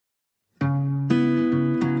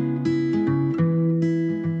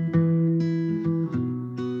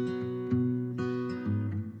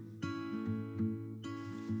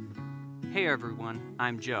there, everyone.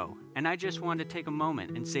 I'm Joe, and I just wanted to take a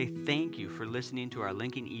moment and say thank you for listening to our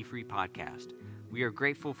Lincoln E-Free podcast. We are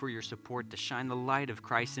grateful for your support to shine the light of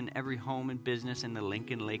Christ in every home and business in the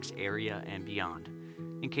Lincoln Lakes area and beyond.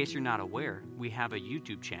 In case you're not aware, we have a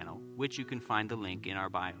YouTube channel, which you can find the link in our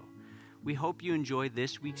bio. We hope you enjoy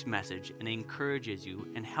this week's message and it encourages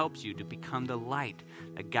you and helps you to become the light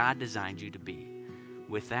that God designed you to be.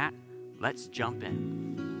 With that, let's jump in.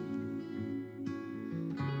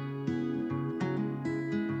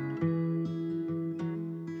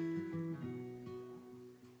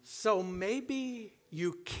 So maybe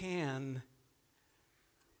you can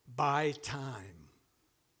buy time.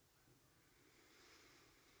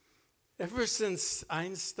 Ever since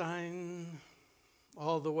Einstein,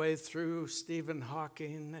 all the way through Stephen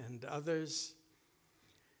Hawking and others,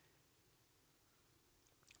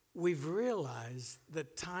 we've realized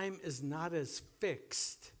that time is not as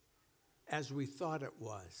fixed as we thought it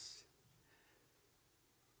was.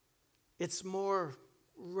 It's more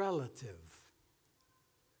relative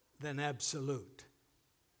than absolute.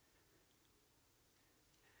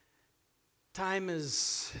 Time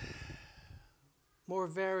is more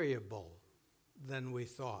variable than we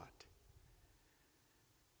thought.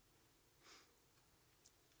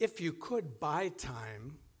 If you could buy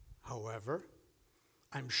time, however,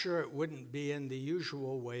 I'm sure it wouldn't be in the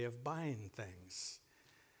usual way of buying things.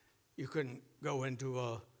 You couldn't go into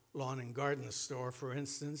a lawn and garden store, for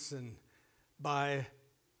instance, and buy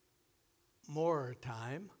more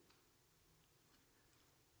time.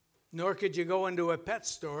 Nor could you go into a pet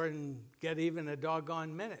store and get even a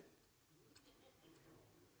doggone minute.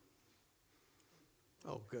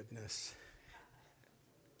 Oh, goodness.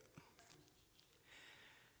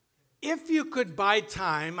 If you could buy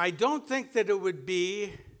time, I don't think that it would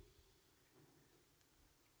be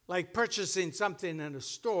like purchasing something in a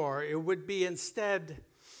store. It would be instead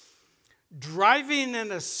driving in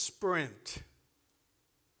a sprint.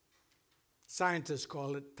 Scientists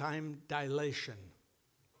call it time dilation,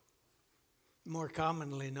 more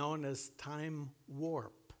commonly known as time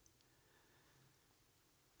warp.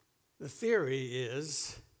 The theory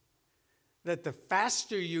is that the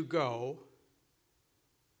faster you go,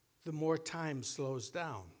 the more time slows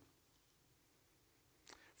down.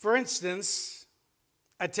 For instance,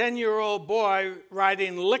 a 10-year-old boy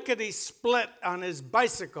riding lickety-split on his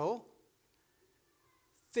bicycle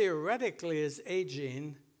theoretically is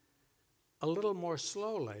aging a little more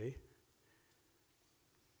slowly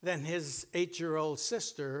than his 8-year-old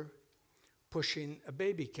sister pushing a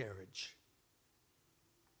baby carriage.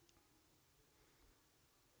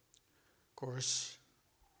 Of course,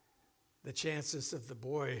 the chances of the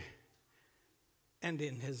boy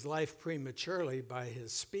ending his life prematurely by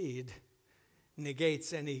his speed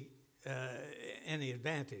negates any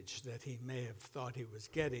advantage that he may have thought he was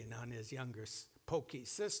getting on his younger, pokey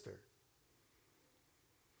sister.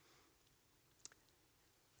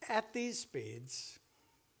 At these speeds,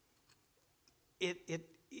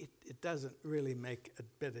 it doesn't really make a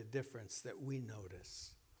bit of difference that we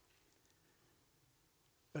notice.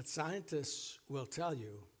 But scientists will tell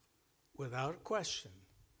you, without question,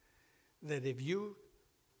 that if you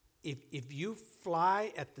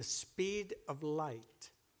fly at the speed of light,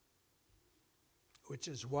 which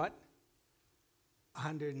is what?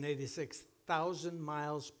 186,000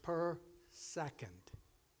 miles per second,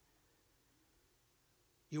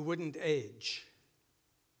 you wouldn't age.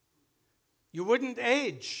 You wouldn't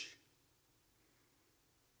age.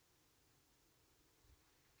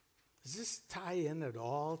 Does this tie in at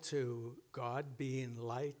all to God being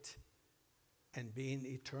light and being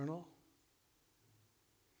eternal?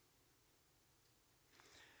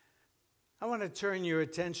 I want to turn your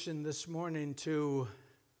attention this morning to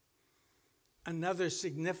another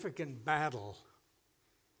significant battle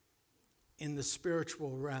in the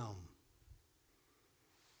spiritual realm.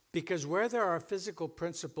 Because where there are physical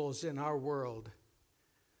principles in our world,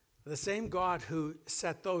 the same God who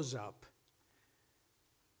set those up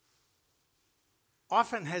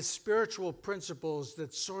often has spiritual principles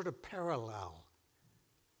that sort of parallel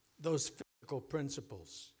those physical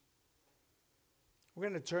principles. We're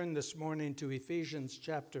going to turn this morning to Ephesians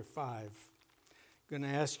chapter 5. I'm going to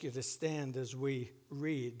ask you to stand as we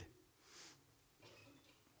read.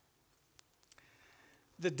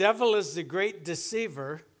 The devil is the great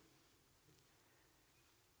deceiver,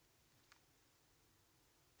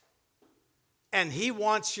 and he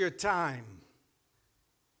wants your time,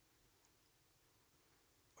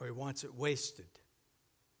 or he wants it wasted.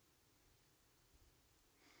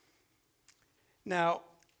 Now,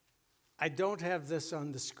 I don't have this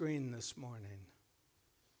on the screen this morning.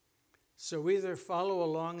 So either follow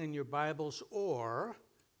along in your Bibles or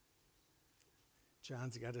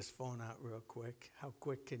John's got his phone out real quick. How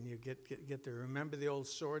quick can you get there? Remember the old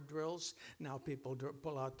sword drills? Now people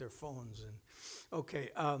pull out their phones.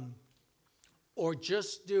 Or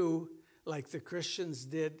just do like the Christians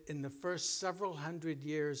did in the first several hundred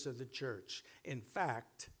years of the church. In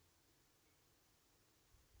fact,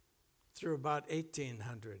 through about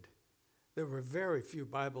 1800, there were very few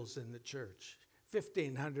Bibles in the church.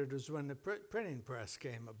 1500 was when the printing press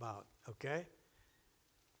came about, okay?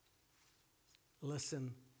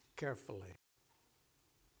 Listen carefully.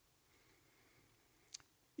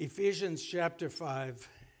 Ephesians chapter 5,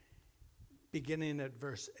 beginning at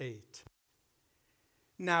verse 8.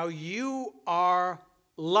 Now you are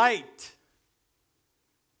light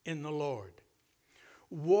in the Lord.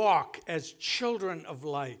 Walk as children of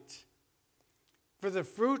light. For the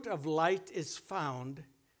fruit of light is found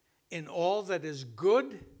in all that is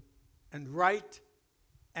good and right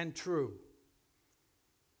and true.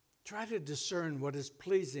 Try to discern what is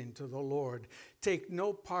pleasing to the Lord. Take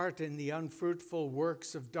no part in the unfruitful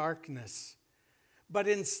works of darkness, but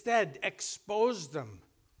instead expose them.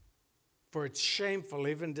 For it's shameful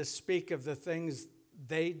even to speak of the things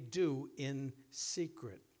they do in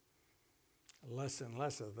secret. Less and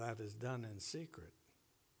less of that is done in secret,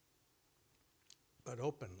 but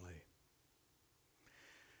openly.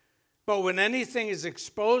 But when anything is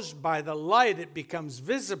exposed by the light, it becomes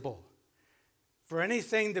visible. For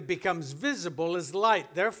anything that becomes visible is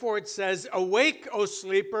light. Therefore it says, awake, O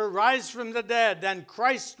sleeper, rise from the dead, and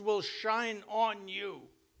Christ will shine on you.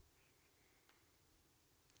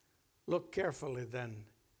 Look carefully then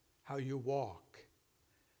how you walk,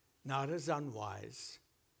 not as unwise,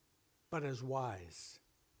 but as wise,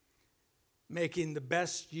 making the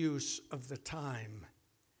best use of the time,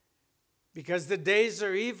 because the days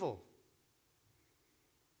are evil.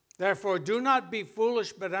 Therefore, do not be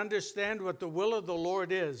foolish, but understand what the will of the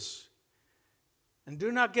Lord is. And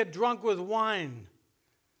do not get drunk with wine,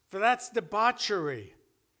 for that's debauchery.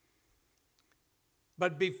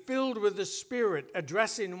 But be filled with the Spirit,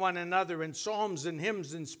 addressing one another in psalms and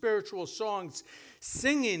hymns and spiritual songs,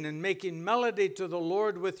 singing and making melody to the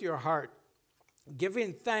Lord with your heart,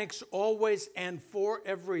 giving thanks always and for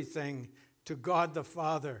everything to God the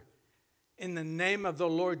Father, in the name of the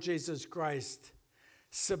Lord Jesus Christ,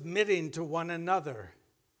 submitting to one another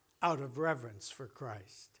out of reverence for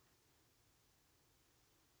Christ.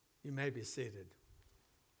 You may be seated.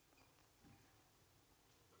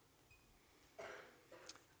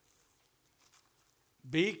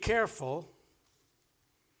 Be careful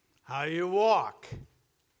how you walk.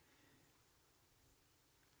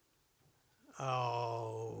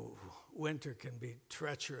 Oh, winter can be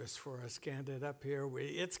treacherous for us, can't it, up here?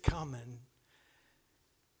 It's coming.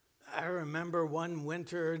 I remember one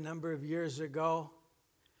winter a number of years ago,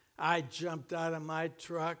 I jumped out of my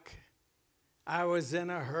truck. I was in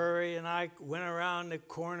a hurry, and I went around the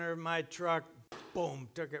corner of my truck, boom,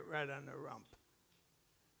 took it right on the rump.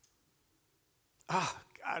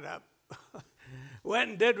 Got up,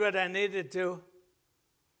 went and did what I needed to.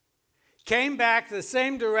 Came back the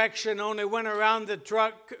same direction, only went around the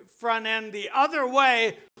truck front end the other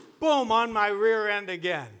way, boom, on my rear end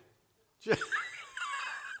again.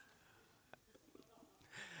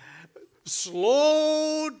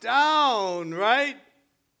 Slow down, right?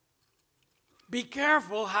 Be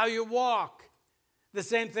careful how you walk. The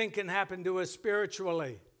same thing can happen to us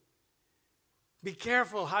spiritually. Be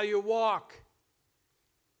careful how you walk.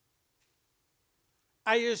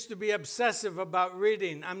 I used to be obsessive about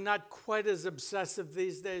reading. I'm not quite as obsessive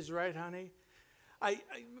these days, right, honey?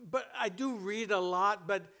 But I do read a lot,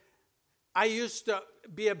 but I used to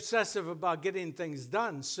be obsessive about getting things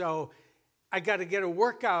done. So I got to get a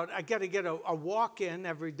workout. I got to get a walk in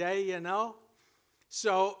every day, you know?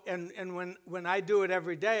 So, and when I do it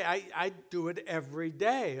every day, I do it every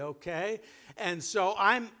day, okay? And so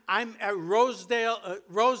I'm at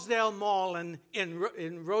Rosedale Mall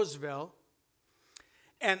in Roseville,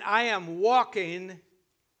 and I am walking.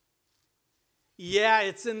 Yeah,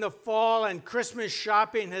 it's in the fall, and Christmas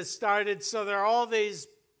shopping has started, so there are all these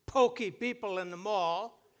pokey people in the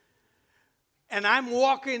mall. And I'm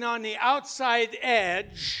walking on the outside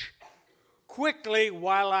edge quickly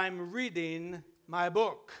while I'm reading my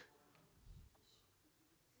book.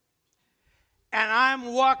 And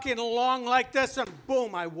I'm walking along like this, and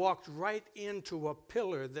boom, I walked right into a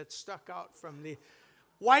pillar that stuck out from the...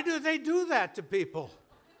 Why do they do that to people?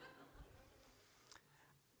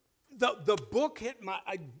 The book hit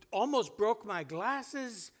I almost broke my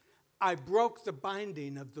glasses. I broke the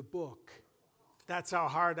binding of the book. That's how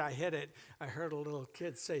hard I hit it. I heard a little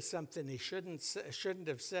kid say something he shouldn't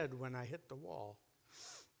have said when I hit the wall.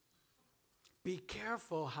 Be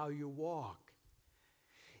careful how you walk.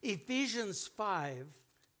 Ephesians 5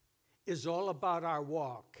 is all about our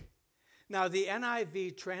walk. Now, the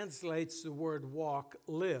NIV translates the word walk,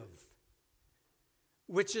 live,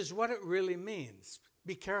 which is what it really means.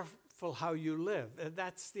 Be careful how you live.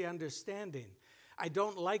 That's the understanding. I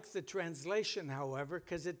don't like the translation, however,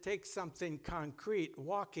 because it takes something concrete,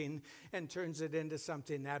 walking, and turns it into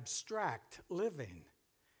something abstract, living.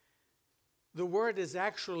 The word is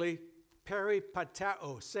actually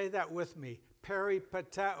peripateo. Say that with me.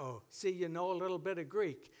 Peripateo. See, you know a little bit of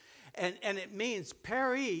Greek. And it means,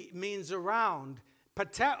 peri means around.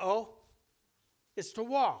 Pateo is to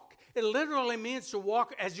walk. It literally means to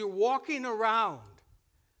walk as you're walking around.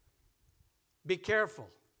 Be careful.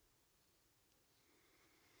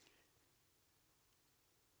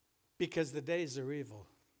 Because the days are evil.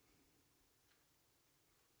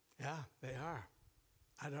 Yeah, they are.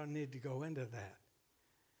 I don't need to go into that.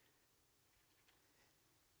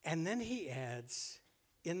 And then he adds,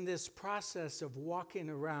 in this process of walking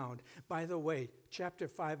around, by the way, chapter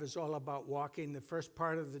 5 is all about walking. The first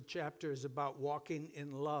part of the chapter is about walking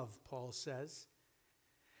in love, Paul says.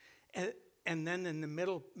 And then in the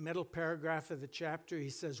middle paragraph of the chapter, he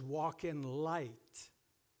says, walk in light,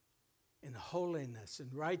 in holiness, in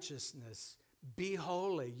righteousness. Be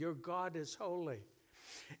holy. Your God is holy.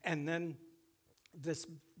 And then this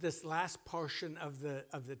last portion of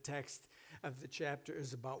the text of the chapter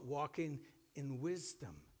is about walking in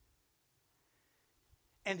wisdom.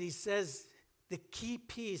 And he says the key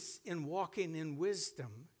piece in walking in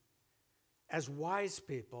wisdom as wise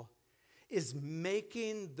people is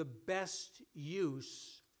making the best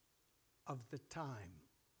use of the time.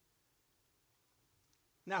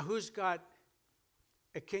 Now, who's got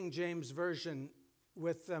a King James version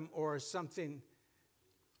with them or something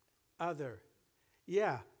other?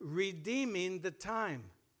 Yeah, redeeming the time.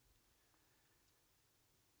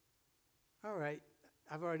 All right,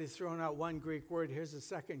 I've already thrown out one Greek word. Here's a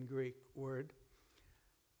second Greek word.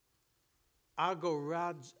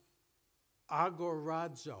 Agorazo.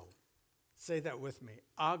 Say that with me.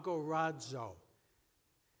 Agorazo.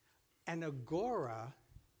 An agora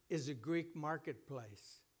is a Greek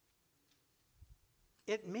marketplace.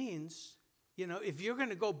 It means, if you're going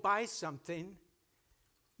to go buy something,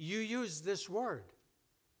 you use this word.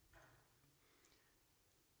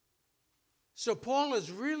 So Paul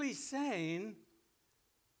is really saying,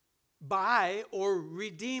 buy or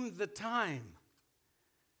redeem the time.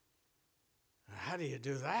 How do you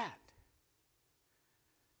do that?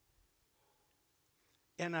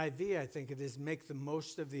 NIV, I think it is, make the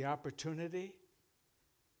most of the opportunity.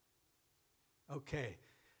 Okay,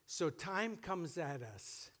 so time comes at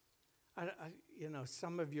us.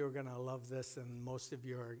 Some of you are going to love this and most of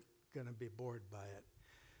you are going to be bored by it.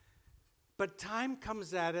 But time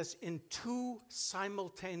comes at us in two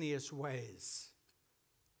simultaneous ways.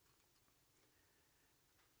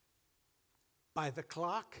 By the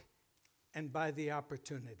clock and by the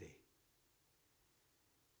opportunity.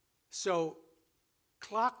 So,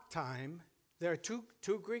 clock time, there are two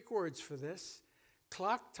Greek words for this.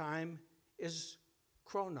 Clock time is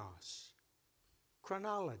chronos,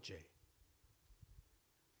 chronology.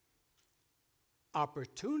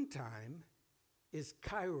 Opportune time is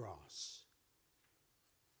kairos,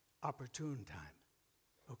 opportune time,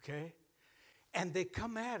 okay? And they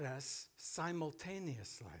come at us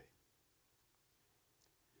simultaneously.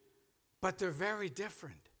 But they're very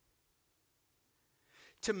different.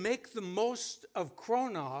 To make the most of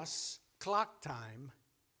chronos, clock time,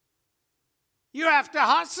 you have to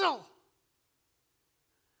hustle.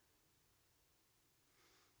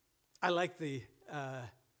 I like the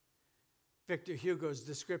Victor Hugo's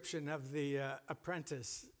description of the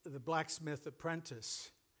apprentice, the blacksmith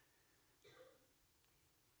apprentice,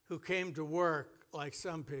 who came to work like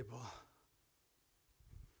some people.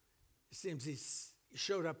 It seems he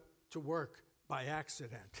showed up to work by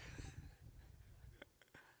accident.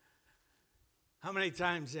 How many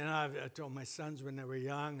times, I've told my sons when they were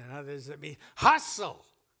young and others at me, hustle.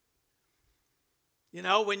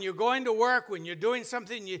 When you're going to work, when you're doing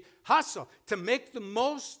something, you hustle. To make the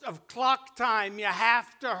most of clock time, you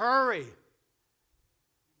have to hurry.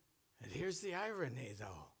 And here's the irony,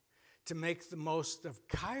 though. To make the most of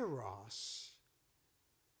kairos,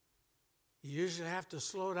 you usually have to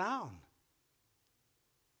slow down.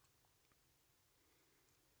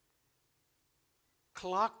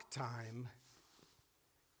 Clock time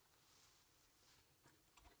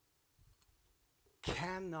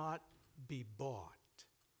cannot be bought.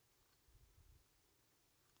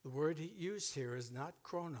 The word he used here is not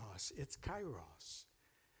chronos, it's kairos.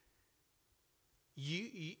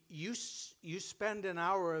 You spend an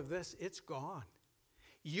hour of this, it's gone.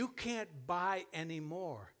 You can't buy any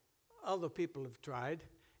more. Other people have tried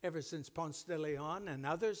ever since Ponce de Leon and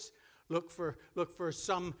others. Look for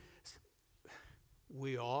some.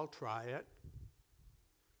 We all try it,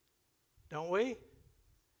 don't we?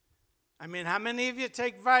 I mean, how many of you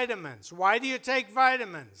take vitamins? Why do you take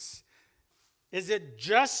vitamins? Is it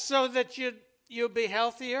just so that you'll be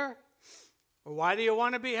healthier? Or why do you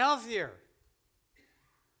want to be healthier?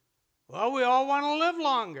 Well, we all want to live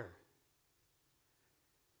longer.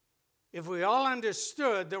 If we all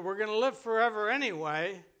understood that we're going to live forever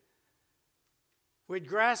anyway, we'd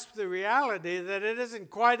grasp the reality that it isn't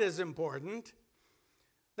quite as important.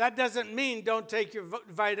 That doesn't mean don't take your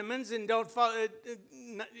vitamins and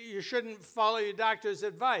you shouldn't follow your doctor's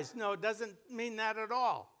advice. No, it doesn't mean that at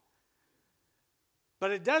all.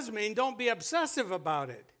 But it does mean don't be obsessive about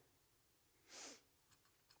it.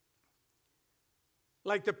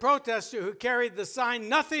 Like the protester who carried the sign,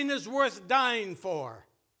 "Nothing is worth dying for."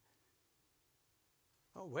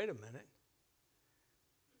 Oh, wait a minute.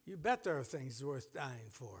 You bet there are things worth dying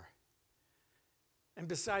for. And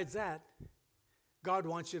besides that, God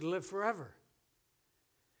wants you to live forever.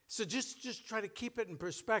 So just try to keep it in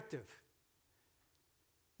perspective.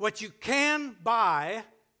 What you can buy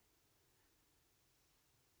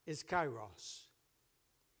is kairos,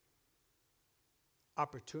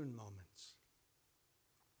 opportune moments.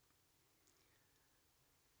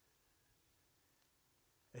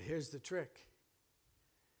 And here's the trick.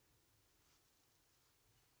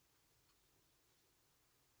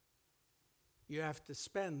 You have to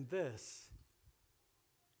spend this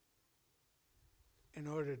in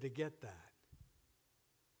order to get that.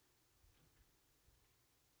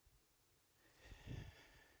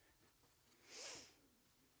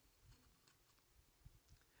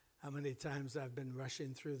 How many times I've been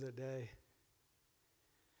rushing through the day.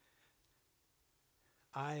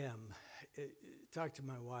 Talk to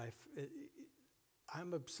my wife,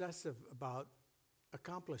 I'm obsessive about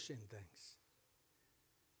accomplishing things.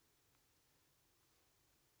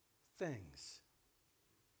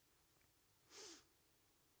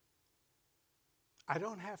 I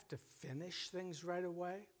don't have to finish things right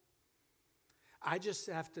away. I just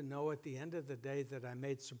have to know at the end of the day that I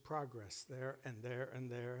made some progress there and there and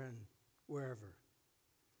there and wherever.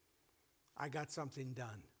 I got something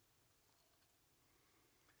done.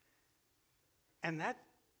 And that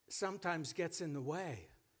sometimes gets in the way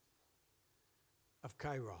of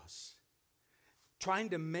kairos. Trying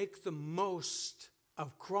to make the most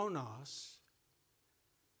of chronos,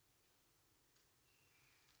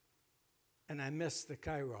 and I miss the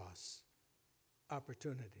kairos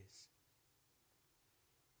opportunities.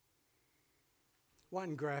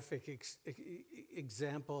 One graphic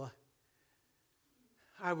example,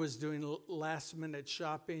 I was doing last-minute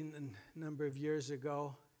shopping a number of years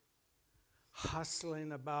ago,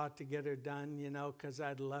 hustling about to get her done, because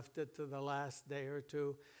I'd left it to the last day or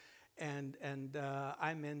two. And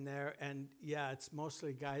I'm in there, and it's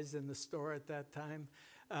mostly guys in the store at that time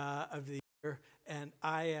of the year, and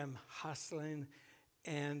I am hustling,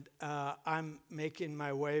 and I'm making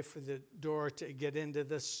my way for the door to get into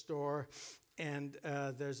this store, and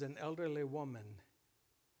there's an elderly woman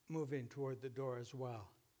moving toward the door as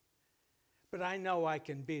well. But I know I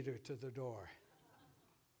can beat her to the door.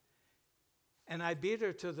 And I beat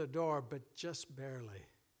her to the door, but just barely.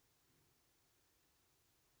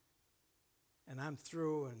 And I'm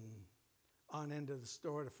through and on into the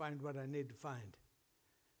store to find what I need to find.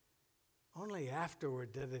 Only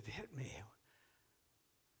afterward did it hit me.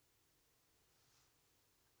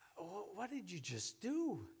 What did you just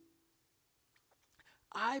do?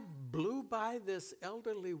 I blew by this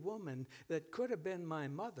elderly woman that could have been my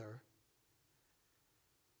mother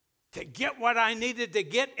to get what I needed to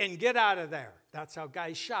get and get out of there. That's how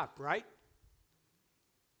guys shop, right?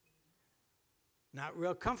 Not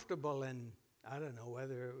real comfortable in, I don't know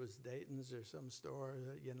whether it was Dayton's or some store,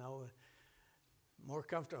 more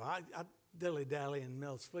comfortable. I dilly-dally in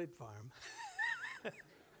Mills Fleet Farm.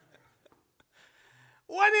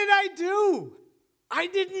 What did I do?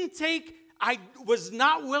 I was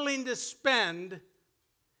not willing to spend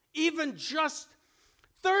even just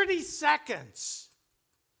 30 seconds.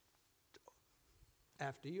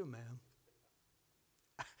 After you, ma'am.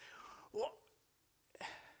 Well,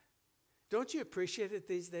 don't you appreciate it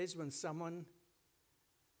these days when someone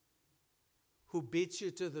who beats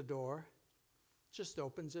you to the door just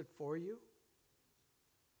opens it for you?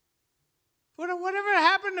 Whatever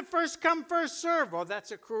happened to first come, first serve? Well,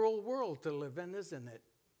 that's a cruel world to live in, isn't it?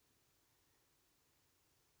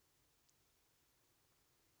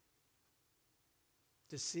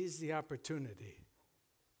 To seize the opportunity,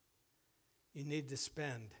 you need to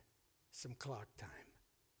spend some clock time.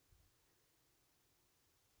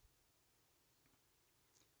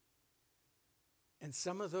 And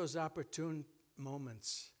some of those opportune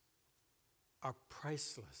moments are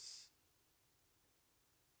priceless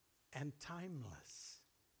and timeless.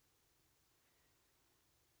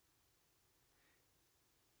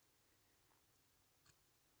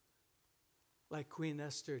 Like Queen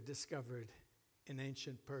Esther discovered in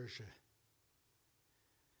ancient Persia.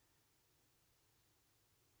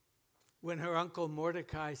 When her uncle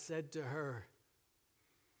Mordecai said to her,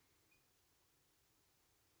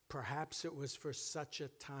 "Perhaps it was for such a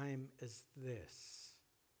time as this."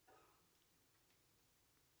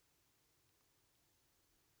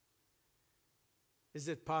 Is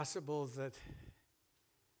it possible that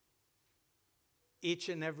each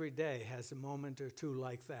and every day has a moment or two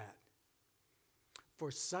like that?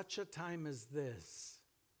 For such a time as this,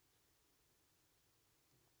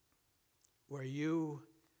 where you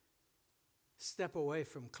step away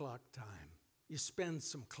from clock time, you spend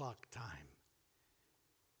some clock time,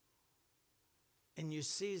 and you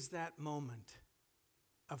seize that moment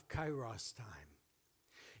of Kairos time.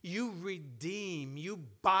 You redeem, you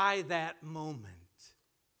buy that moment.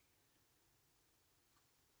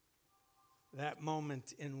 That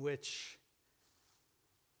moment in which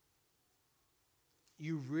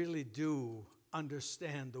you really do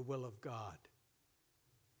understand the will of God.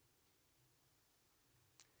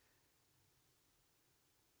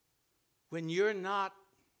 When you're not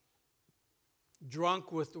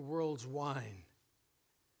drunk with the world's wine,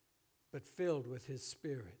 but filled with His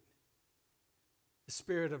Spirit, the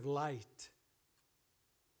Spirit of light,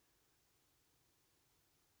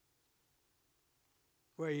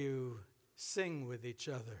 where you sing with each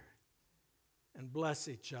other and bless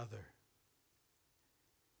each other,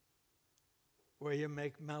 where you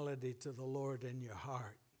make melody to the Lord in your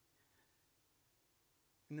heart.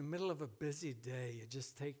 In the middle of a busy day, you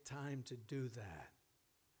just take time to do that.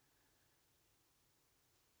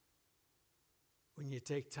 When you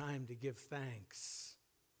take time to give thanks,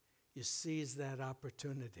 you seize that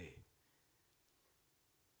opportunity,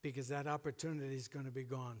 because that opportunity is going to be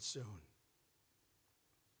gone soon.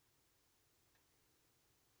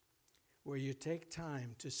 Where you take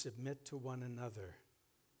time to submit to one another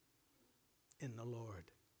in the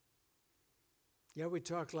Lord. Yeah, we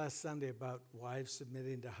talked last Sunday about wives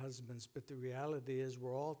submitting to husbands, but the reality is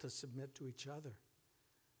we're all to submit to each other.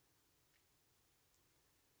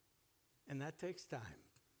 And that takes time.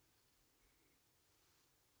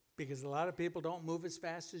 Because a lot of people don't move as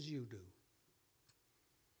fast as you do.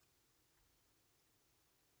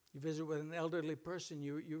 You visit with an elderly person,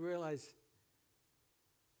 you realize,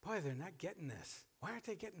 boy, they're not getting this. Why aren't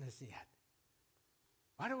they getting this yet?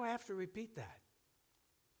 Why do I have to repeat that?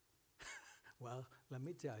 Well, let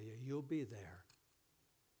me tell you, you'll be there.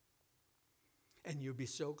 And you'll be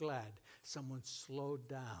so glad someone slowed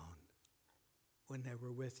down when they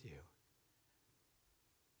were with you.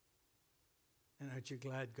 And aren't you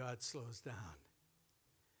glad God slows down?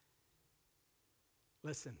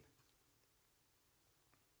 Listen.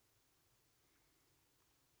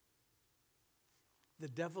 The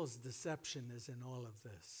devil's deception is in all of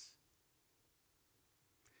this.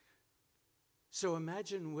 So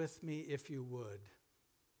imagine with me, if you would,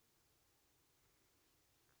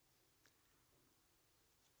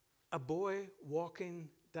 a boy walking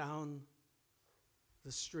down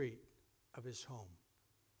the street of his home,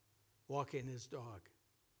 walking his dog,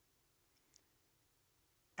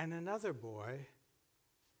 and another boy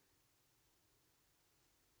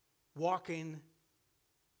walking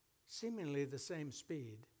seemingly the same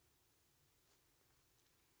speed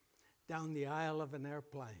down the aisle of an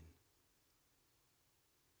airplane.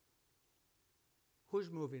 Who's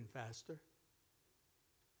moving faster?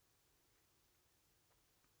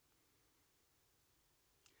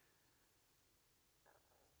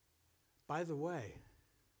 By the way,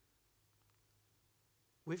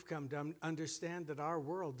 we've come to understand that our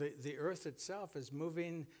world, the earth itself, is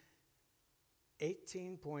moving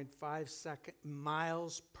 18.5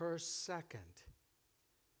 miles per second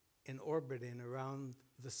in orbiting around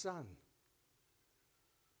the sun.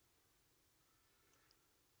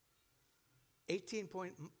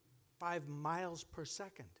 18.5 miles per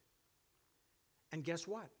second. And guess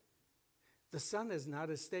what? The sun is not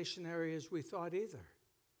as stationary as we thought either.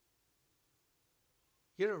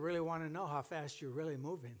 You don't really want to know how fast you're really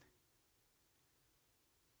moving.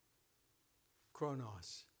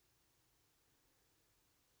 Chronos.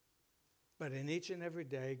 But in each and every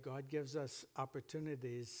day, God gives us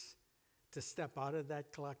opportunities to step out of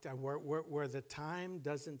that clock time where the time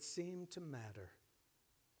doesn't seem to matter.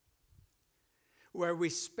 Where we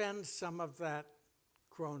spend some of that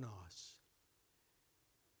chronos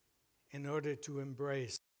in order to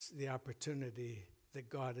embrace the opportunity that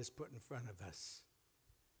God has put in front of us.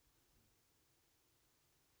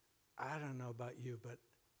 I don't know about you, but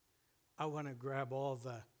I want to grab all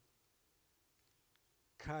the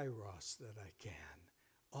kairos that I can,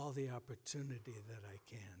 all the opportunity that I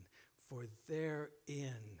can, for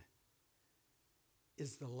therein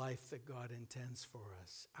is the life that God intends for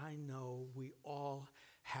us. I know we all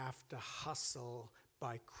have to hustle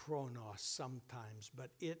by chronos sometimes, but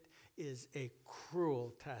it is a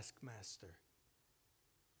cruel taskmaster.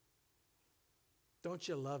 Don't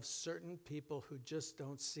you love certain people who just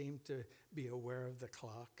don't seem to be aware of the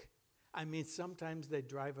clock? I mean, sometimes they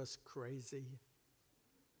drive us crazy.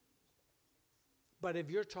 But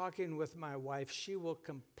if you're talking with my wife, she will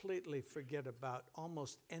completely forget about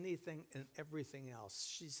almost anything and everything else.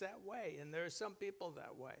 She's that way, and there are some people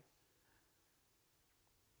that way.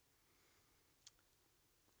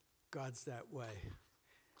 God's that way.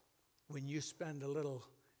 When you spend a little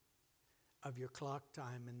of your clock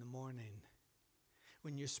time in the morning,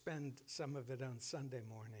 when you spend some of it on Sunday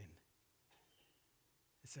morning,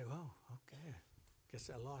 you say, oh, okay, guess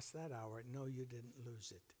I lost that hour. No, you didn't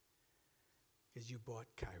lose it, because you bought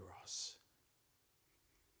kairos.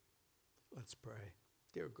 Let's pray.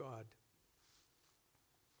 Dear God,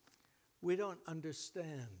 we don't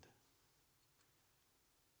understand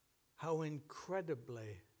how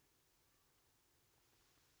incredibly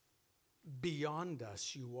beyond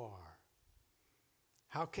us you are.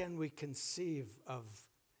 How can we conceive of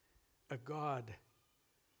a God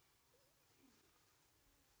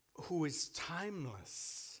who is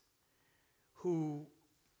timeless, who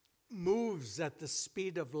moves at the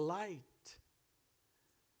speed of light?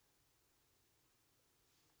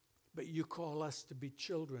 But you call us to be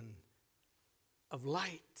children of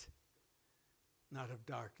light, not of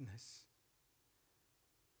darkness.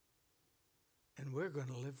 And we're going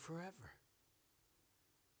to live forever.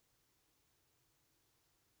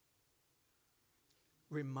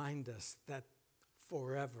 Remind us that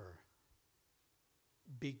forever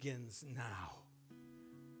begins now.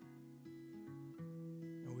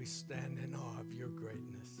 And we stand in awe of your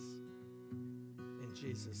greatness. In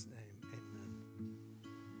Jesus' name, amen.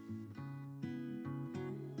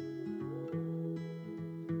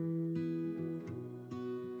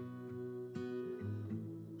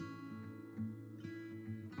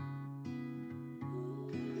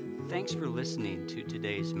 Thanks for listening to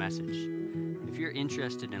today's message. If you're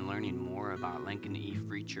interested in learning more about Lincoln E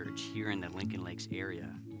Free Church here in the Lincoln Lakes area,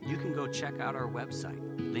 you can go check out our website,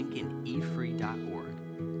 lincolnefree.org,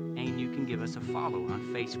 and you can give us a follow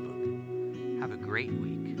on Facebook. Have a great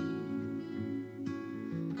week.